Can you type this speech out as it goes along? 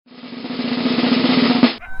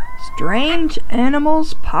Strange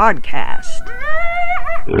Animals Podcast.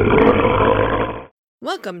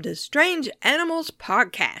 Welcome to Strange Animals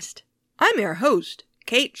Podcast. I'm your host,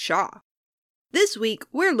 Kate Shaw. This week,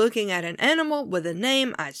 we're looking at an animal with a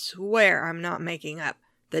name I swear I'm not making up.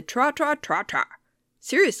 The Tra-Tra-Tra-Tra.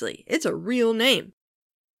 Seriously, it's a real name.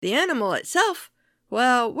 The animal itself,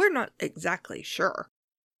 well, we're not exactly sure.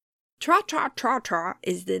 Tra-Tra-Tra-Tra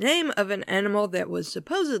is the name of an animal that was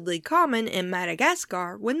supposedly common in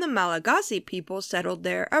Madagascar when the Malagasy people settled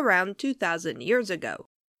there around 2,000 years ago.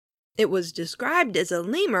 It was described as a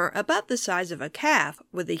lemur about the size of a calf,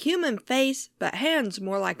 with a human face but hands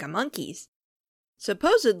more like a monkey's.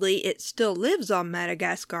 Supposedly, it still lives on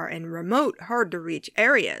Madagascar in remote, hard-to-reach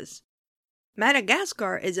areas.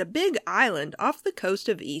 Madagascar is a big island off the coast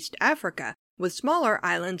of East Africa, with smaller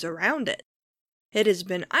islands around it. It has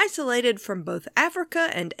been isolated from both Africa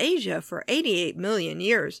and Asia for 88 million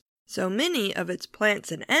years, so many of its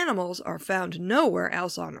plants and animals are found nowhere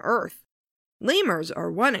else on Earth. Lemurs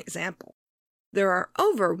are one example. There are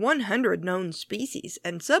over 100 known species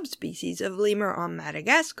and subspecies of lemur on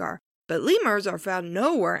Madagascar, but lemurs are found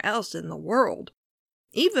nowhere else in the world.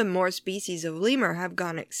 Even more species of lemur have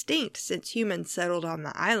gone extinct since humans settled on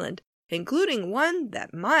the island, including one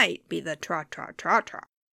that might be the Tra-Tra-Tra-Tra.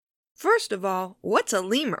 First of all, what's a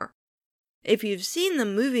lemur? If you've seen the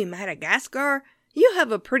movie Madagascar, you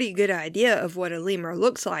have a pretty good idea of what a lemur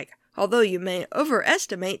looks like, although you may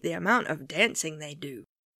overestimate the amount of dancing they do.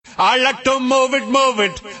 I like to move it, move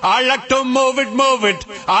it. I like to move it, move it.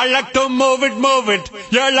 I like to move it, move it.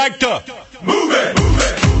 You like to move it, move it,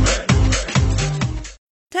 move it.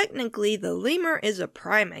 Technically, the lemur is a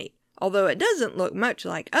primate, although it doesn't look much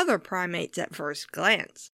like other primates at first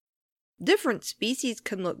glance. Different species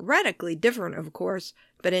can look radically different, of course,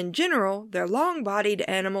 but in general, they're long-bodied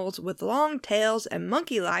animals with long tails and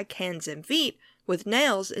monkey-like hands and feet with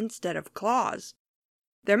nails instead of claws.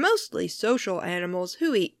 They're mostly social animals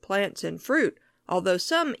who eat plants and fruit, although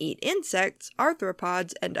some eat insects,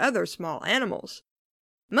 arthropods, and other small animals.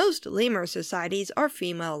 Most lemur societies are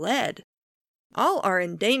female-led. All are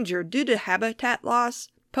endangered due to habitat loss,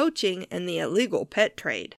 poaching, and the illegal pet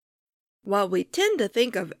trade. While we tend to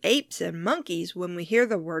think of apes and monkeys when we hear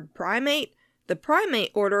the word primate, the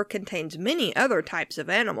primate order contains many other types of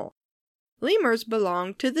animal. Lemurs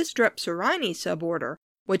belong to the Strepsirrhini suborder,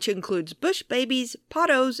 which includes bush babies,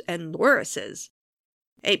 pottos, and lorises.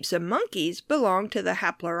 Apes and monkeys belong to the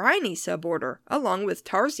Haplorhini suborder, along with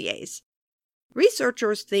tarsiers.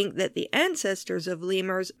 Researchers think that the ancestors of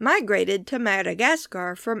lemurs migrated to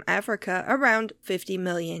Madagascar from Africa around 50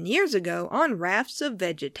 million years ago on rafts of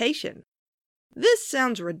vegetation. This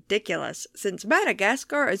sounds ridiculous, since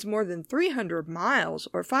Madagascar is more than 300 miles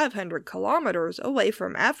or 500 kilometers away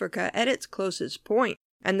from Africa at its closest point,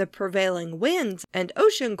 and the prevailing winds and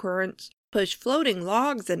ocean currents push floating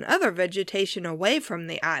logs and other vegetation away from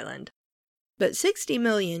the island. But 60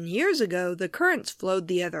 million years ago, the currents flowed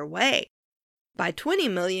the other way. By 20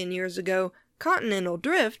 million years ago, continental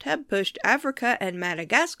drift had pushed Africa and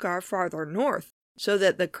Madagascar farther north, so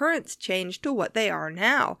that the currents changed to what they are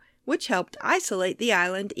now, which helped isolate the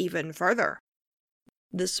island even further.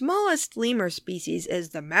 The smallest lemur species is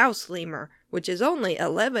the mouse lemur, which is only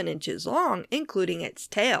 11 inches long, including its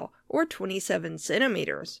tail, or 27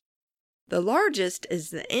 centimeters. The largest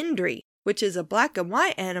is the indri, which is a black and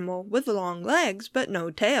white animal with long legs but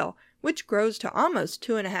no tail, which grows to almost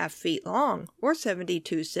 2.5 feet long, or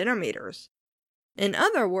 72 centimeters. In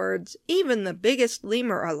other words, even the biggest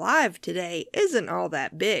lemur alive today isn't all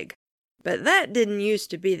that big. But that didn't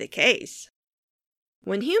used to be the case.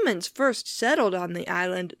 When humans first settled on the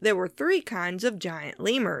island, there were 3 kinds of giant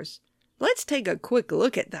lemurs. Let's take a quick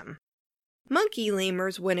look at them. Monkey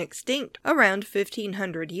lemurs went extinct around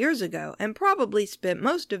 1,500 years ago and probably spent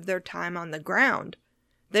most of their time on the ground.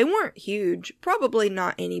 They weren't huge, probably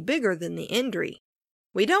not any bigger than the indri.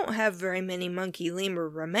 We don't have very many monkey lemur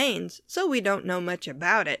remains, so we don't know much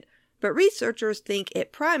about it, but researchers think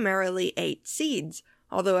it primarily ate seeds,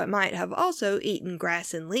 although it might have also eaten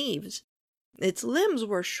grass and leaves. Its limbs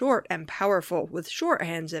were short and powerful, with short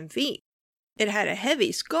hands and feet. It had a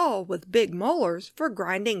heavy skull with big molars for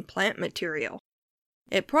grinding plant material.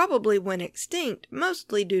 It probably went extinct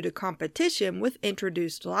mostly due to competition with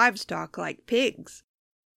introduced livestock like pigs.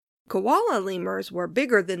 Koala lemurs were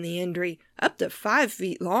bigger than the indri, up to 5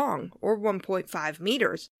 feet long, or 1.5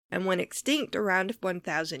 meters, and went extinct around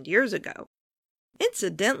 1,000 years ago.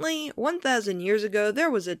 Incidentally, 1,000 years ago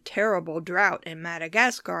there was a terrible drought in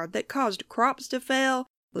Madagascar that caused crops to fail,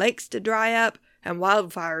 lakes to dry up, and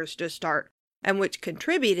wildfires to start, and which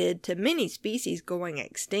contributed to many species going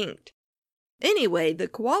extinct. Anyway, the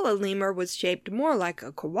koala lemur was shaped more like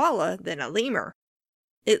a koala than a lemur.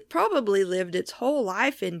 It probably lived its whole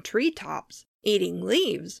life in treetops, eating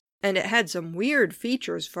leaves, and it had some weird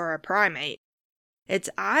features for a primate. Its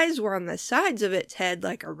eyes were on the sides of its head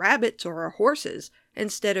like a rabbit's or a horse's,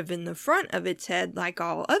 instead of in the front of its head like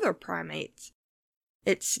all other primates.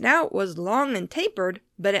 Its snout was long and tapered,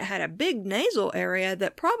 but it had a big nasal area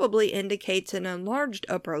that probably indicates an enlarged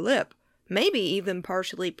upper lip, maybe even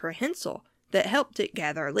partially prehensile, that helped it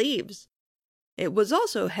gather leaves. It was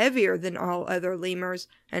also heavier than all other lemurs,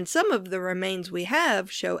 and some of the remains we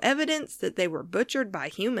have show evidence that they were butchered by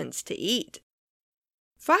humans to eat.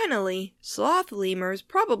 Finally, sloth lemurs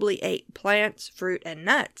probably ate plants, fruit, and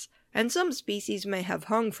nuts, and some species may have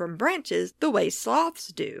hung from branches the way sloths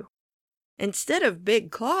do. Instead of big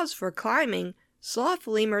claws for climbing, sloth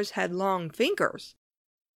lemurs had long fingers.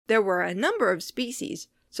 There were a number of species,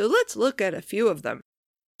 so let's look at a few of them.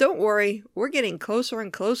 Don't worry, we're getting closer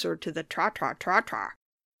and closer to the tra-tra-tra-tra.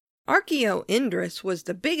 Archaeoindris was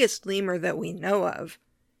the biggest lemur that we know of.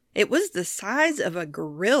 It was the size of a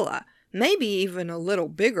gorilla, maybe even a little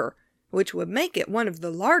bigger, which would make it one of the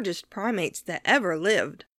largest primates that ever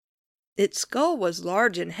lived. Its skull was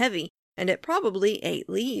large and heavy, and it probably ate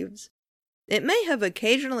leaves. It may have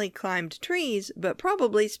occasionally climbed trees, but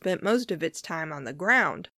probably spent most of its time on the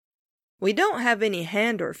ground. We don't have any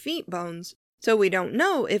hand or feet bones, so we don't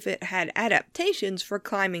know if it had adaptations for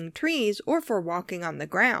climbing trees or for walking on the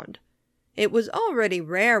ground. It was already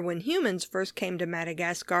rare when humans first came to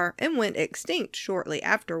Madagascar and went extinct shortly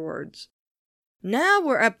afterwards. Now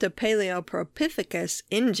we're up to Paleopropithecus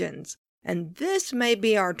ingens, and this may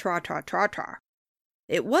be our tra-tra-tra-tra.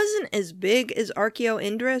 It wasn't as big as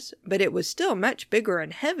Archaeoindris, but it was still much bigger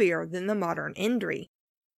and heavier than the modern Indri.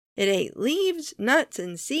 It ate leaves, nuts,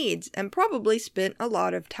 and seeds, and probably spent a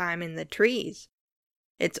lot of time in the trees.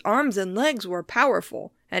 Its arms and legs were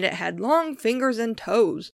powerful, and it had long fingers and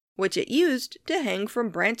toes, which it used to hang from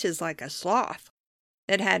branches like a sloth.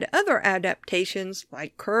 It had other adaptations,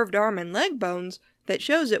 like curved arm and leg bones, that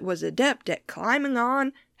shows it was adept at climbing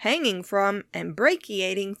on, hanging from, and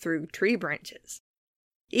brachiating through tree branches.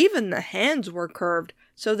 Even the hands were curved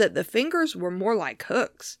so that the fingers were more like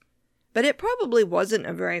hooks. But it probably wasn't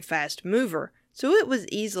a very fast mover, so it was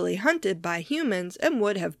easily hunted by humans and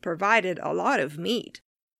would have provided a lot of meat.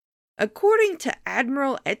 According to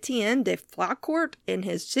Admiral Etienne de Flacourt in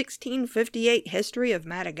his 1658 History of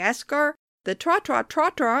Madagascar, the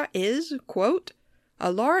tra-tra-tra-tra is, quote,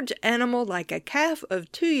 a large animal like a calf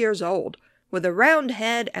of 2 years old, with a round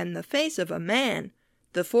head and the face of a man.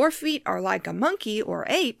 The forefeet are like a monkey or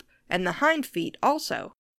ape, and the hind feet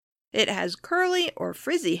also. It has curly or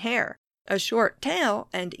frizzy hair, a short tail,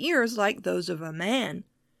 and ears like those of a man.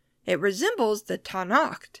 It resembles the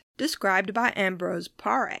tanacht, described by Ambrose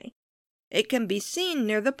Paré. It can be seen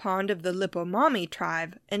near the pond of the Lipomami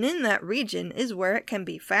tribe, and in that region is where it can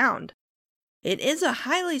be found. It is a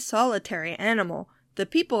highly solitary animal. The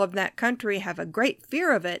people of that country have a great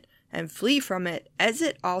fear of it and flee from it, as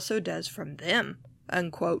it also does from them."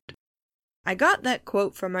 Unquote. I got that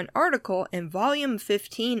quote from an article in Volume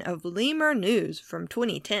 15 of Lemur News from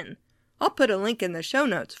 2010. I'll put a link in the show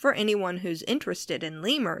notes for anyone who's interested in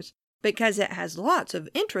lemurs, because it has lots of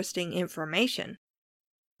interesting information.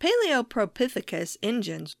 Paleopropithecus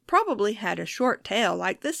ingens probably had a short tail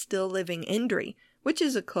like the still-living Indri, which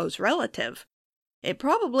is a close relative. It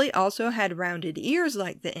probably also had rounded ears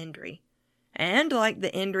like the Indri. And like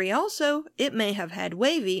the Indri also, it may have had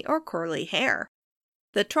wavy or curly hair.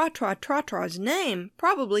 The tra-tra-tra-tra's name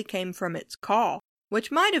probably came from its call,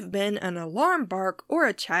 which might have been an alarm bark or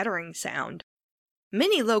a chattering sound.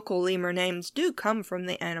 Many local lemur names do come from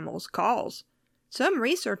the animal's calls. Some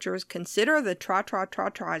researchers consider the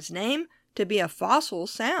tra-tra-tra-tra's name to be a fossil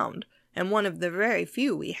sound, and one of the very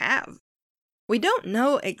few we have. We don't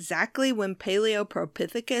know exactly when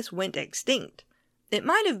Paleopropithecus went extinct. It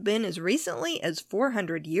might have been as recently as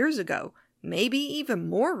 400 years ago, maybe even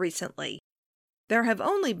more recently. There have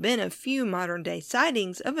only been a few modern-day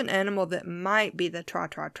sightings of an animal that might be the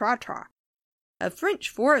tra-tra-tra-tra. A French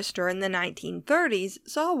forester in the 1930s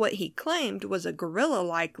saw what he claimed was a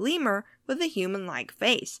gorilla-like lemur with a human-like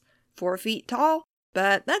face, 4 feet tall,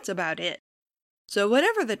 but that's about it. So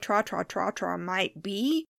whatever the tra-tra-tra-tra might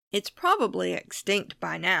be, it's probably extinct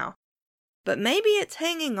by now. But maybe it's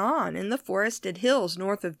hanging on in the forested hills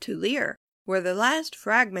north of Tulir, where the last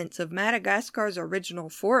fragments of Madagascar's original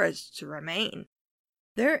forests remain.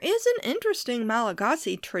 There is an interesting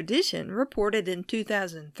Malagasy tradition reported in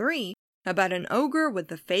 2003 about an ogre with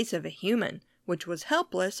the face of a human, which was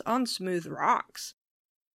helpless on smooth rocks.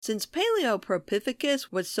 Since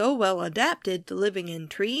Paleopropithecus was so well adapted to living in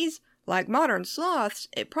trees, Like modern sloths,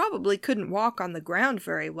 it probably couldn't walk on the ground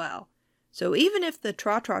very well. So even if the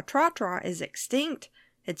tra-tra-tra-tra is extinct,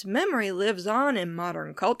 its memory lives on in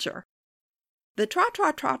modern culture. The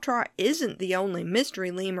tra-tra-tra-tra isn't the only mystery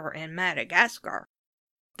lemur in Madagascar.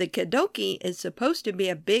 The Kadoki is supposed to be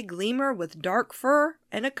a big lemur with dark fur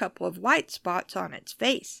and a couple of white spots on its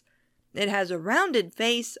face. It has a rounded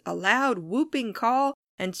face, a loud whooping call,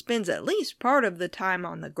 and spends at least part of the time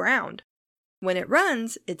on the ground. When it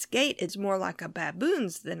runs, its gait is more like a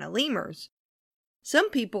baboon's than a lemur's.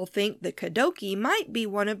 Some people think the Kadoki might be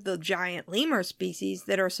one of the giant lemur species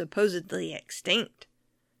that are supposedly extinct.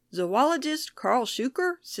 Zoologist Carl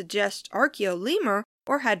Schuker suggests Archaeolemur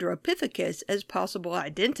or Hadropithecus as possible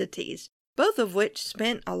identities, both of which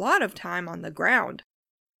spent a lot of time on the ground.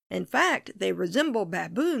 In fact, they resemble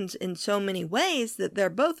baboons in so many ways that they're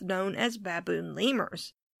both known as baboon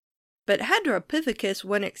lemurs. But Hadropithecus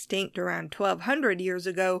went extinct around 1200 years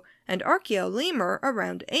ago and Archaeolemur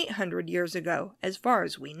around 800 years ago, as far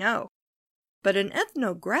as we know. But an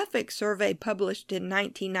ethnographic survey published in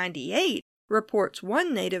 1998 reports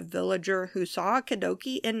one native villager who saw a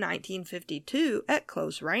Kadoki in 1952 at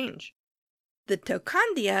close range. The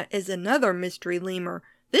Tokandia is another mystery lemur,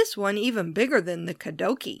 this one even bigger than the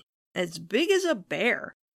Kadoki, as big as a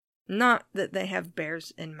bear. Not that they have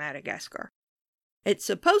bears in Madagascar. It's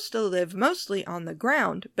supposed to live mostly on the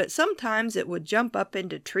ground, but sometimes it would jump up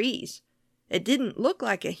into trees. It didn't look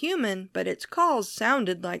like a human, but its calls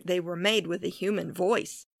sounded like they were made with a human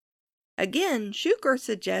voice. Again, Schuker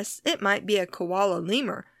suggests it might be a koala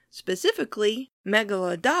lemur, specifically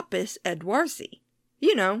Megalodapus edwardsii.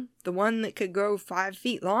 You know, the one that could grow 5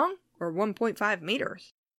 feet long, or 1.5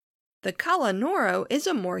 meters. The Kalanoro is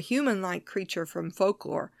a more human-like creature from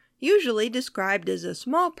folklore, usually described as a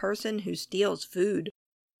small person who steals food.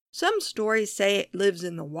 Some stories say it lives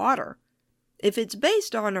in the water. If it's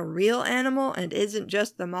based on a real animal and isn't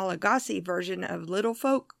just the Malagasy version of little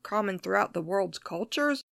folk common throughout the world's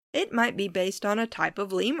cultures, it might be based on a type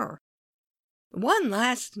of lemur. One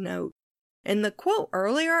last note. In the quote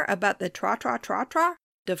earlier about the tra-tra-tra-tra,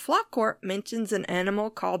 de Flacourt mentions an animal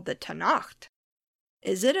called the Tanacht.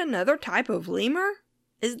 Is it another type of lemur?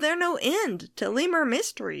 Is there no end to lemur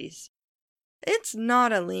mysteries? It's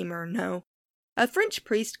not a lemur, no. A French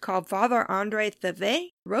priest called Father André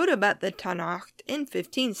Thevet wrote about the Tanacht in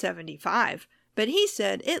 1575, but he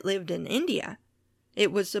said it lived in India.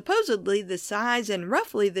 It was supposedly the size and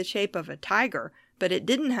roughly the shape of a tiger, but it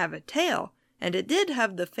didn't have a tail, and it did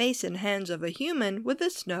have the face and hands of a human with a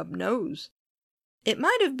snub nose. It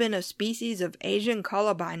might have been a species of Asian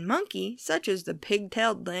colobine monkey, such as the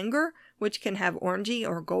pig-tailed langur, which can have orangey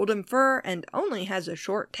or golden fur and only has a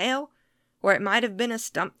short tail, or it might have been a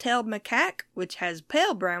stump-tailed macaque, which has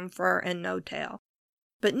pale brown fur and no tail.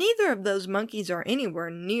 But neither of those monkeys are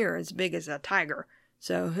anywhere near as big as a tiger,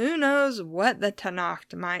 so who knows what the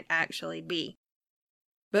Tanacht might actually be.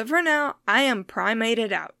 But for now, I am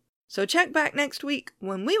primated out, so check back next week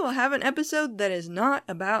when we will have an episode that is not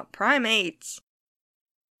about primates.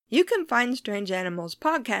 You can find Strange Animals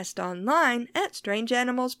Podcast online at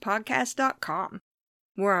strangeanimalspodcast.com.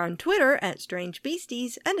 We're on Twitter at Strange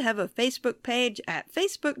Beasties and have a Facebook page at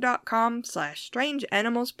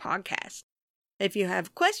facebook.com/strangeanimalspodcast. If you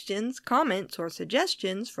have questions, comments, or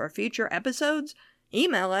suggestions for future episodes,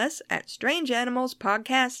 email us at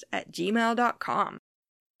strangeanimalspodcast@gmail.com.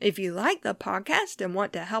 If you like the podcast and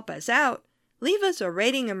want to help us out, leave us a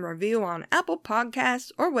rating and review on Apple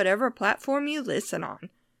Podcasts or whatever platform you listen on.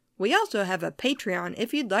 We also have a Patreon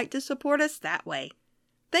if you'd like to support us that way.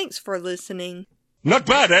 Thanks for listening. Not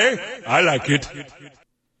bad, eh? I like it.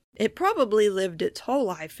 It probably lived its whole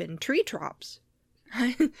life in tree tops.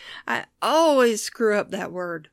 I always screw up that word.